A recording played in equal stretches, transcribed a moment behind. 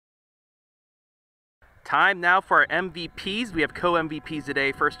Time now for our MVPs. We have co-MVPs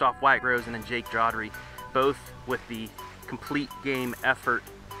today. First off, Wyatt and then Jake Jodrey, both with the complete game effort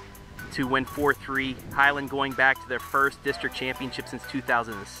to win 4-3. Highland going back to their first district championship since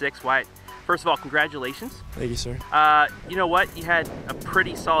 2006. Wyatt, first of all, congratulations. Thank you, sir. You know what? You had a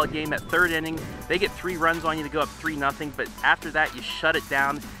pretty solid game. That third inning, they get 3 runs on you to go up 3-0, but after that, you shut it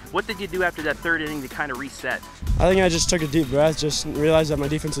down. What did you do after that third inning to kind of reset? I think I just took a deep breath, just realized that my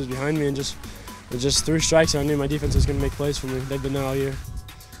defense was behind me, and just threw strikes, and I knew my defense was going to make plays for me. They've been there all year.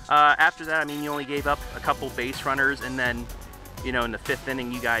 After that, I mean, you only gave up a couple base runners, and then, you know, in the 5th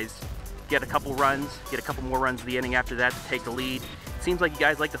inning, you guys get a couple runs, get a couple more runs of the inning after that to take the lead. It seems like you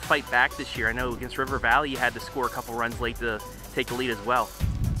guys like to fight back this year. I know against River Valley, you had to score a couple runs late to take the lead as well.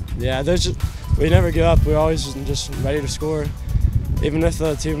 Yeah, we never give up. We're always just ready to score. Even if the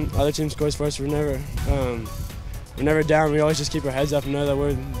other team scores for us, we're never down. We always just keep our heads up and know that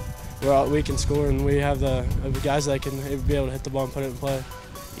we can score, and we have the guys that can be able to hit the ball and put it in play.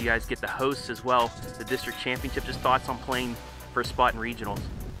 You guys get the hosts as well, the district championship. Just thoughts on playing for a spot in regionals?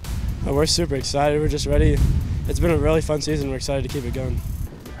 We're super excited. We're just ready. It's been a really fun season. We're excited to keep it going.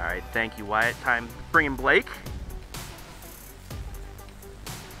 All right, thank you, Wyatt. Time bringing Blake.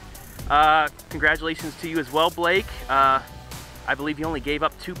 Congratulations to you as well, Blake. I believe you only gave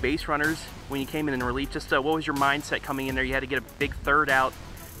up 2 base runners when you came in relief. Just what was your mindset coming in there? You had to get a big third out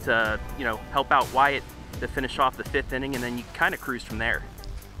to, you know, help out Wyatt to finish off the 5th inning, and then you kind of cruised from there.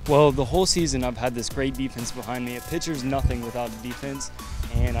 Well, the whole season I've had this great defense behind me. A pitcher's nothing without a defense,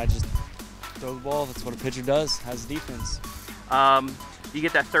 and I just throw the ball. That's what a pitcher does, has defense. You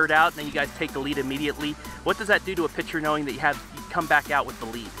get that third out, and then you guys take the lead immediately. What does that do to a pitcher knowing that you come back out with the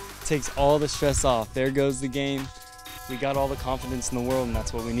lead? It takes all the stress off. There goes the game. We got all the confidence in the world, and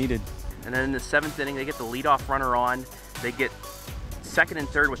that's what we needed. And then in the 7th inning, they get the leadoff runner on. They get 2nd and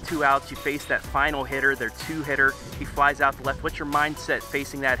 3rd with 2 outs. You face that final hitter, their 2-hitter. He flies out to left. What's your mindset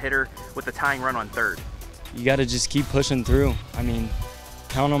facing that hitter with the tying run on 3rd? You got to just keep pushing through. I mean,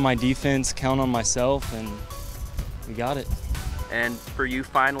 count on my defense, count on myself, and we got it. And for you,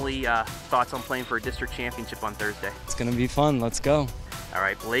 finally, thoughts on playing for a district championship on Thursday? It's going to be fun. Let's go. All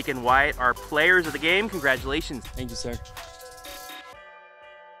right, Blake and Wyatt are players of the game. Congratulations. Thank you, sir.